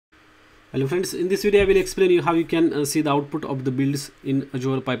Hello friends, in this video I will explain you how you can see the output of the builds in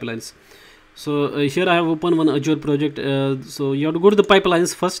Azure pipelines. So here I have opened one Azure project. So you have to go to the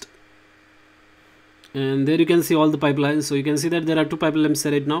pipelines first, and there you can see all the pipelines. So you can see that there are two pipelines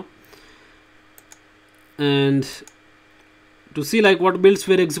right now, and to see like what builds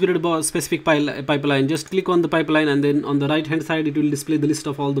were executed by a specific pipeline, just click on the pipeline, and then on the right hand side it will display the list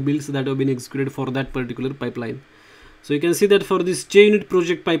of all the builds that have been executed for that particular pipeline. So you can see that for this JUnit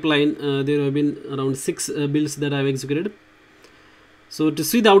project pipeline, there have been around 6 builds that I have executed. So to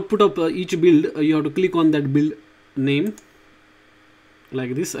see the output of each build, you have to click on that build name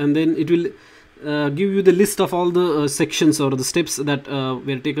like this, and then it will give you the list of all the sections or the steps that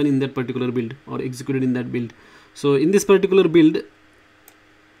were taken in that particular build or executed in that build. So in this particular build,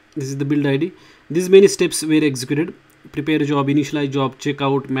 this is the build ID. These many steps were executed: prepare job, initialize job,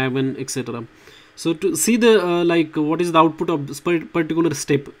 checkout, Maven, etc. So to see the like what is the output of this particular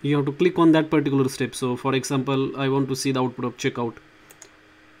step, you have to click on that particular step. So for example, I want to see the output of checkout.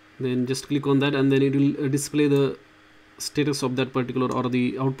 Then just click on that, and then it will display the status of that particular or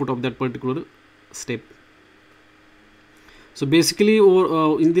the output of that particular step. So basically,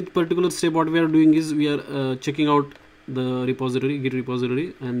 in this particular step, what we are doing is we are checking out the repository, Git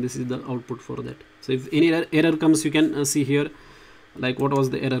repository, and this is the output for that. So if any error comes, you can see here like what was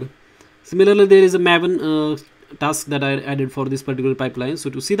the error. Similarly, there is a Maven task that I added for this particular pipeline. So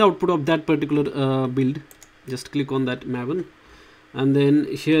to see the output of that particular build, just click on that Maven, and then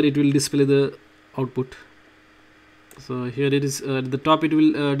here it will display the output. So here it is at the top. It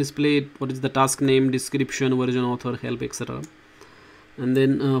will display what is the task name, description, version, author, help, etc., and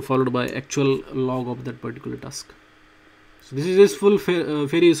then followed by actual log of that particular task. So this is useful,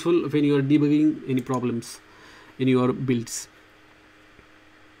 very useful when you are debugging any problems in your builds.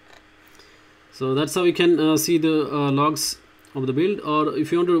 So that's how you can see the logs of the build. Or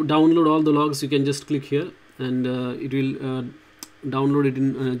if you want to download all the logs, you can just click here, and it will download it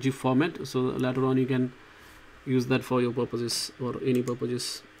in GIF format. So later on you can use that for your purposes or any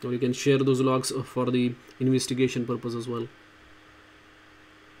purposes, or you can share those logs for the investigation purpose as well.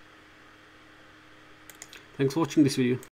 Thanks for watching this video.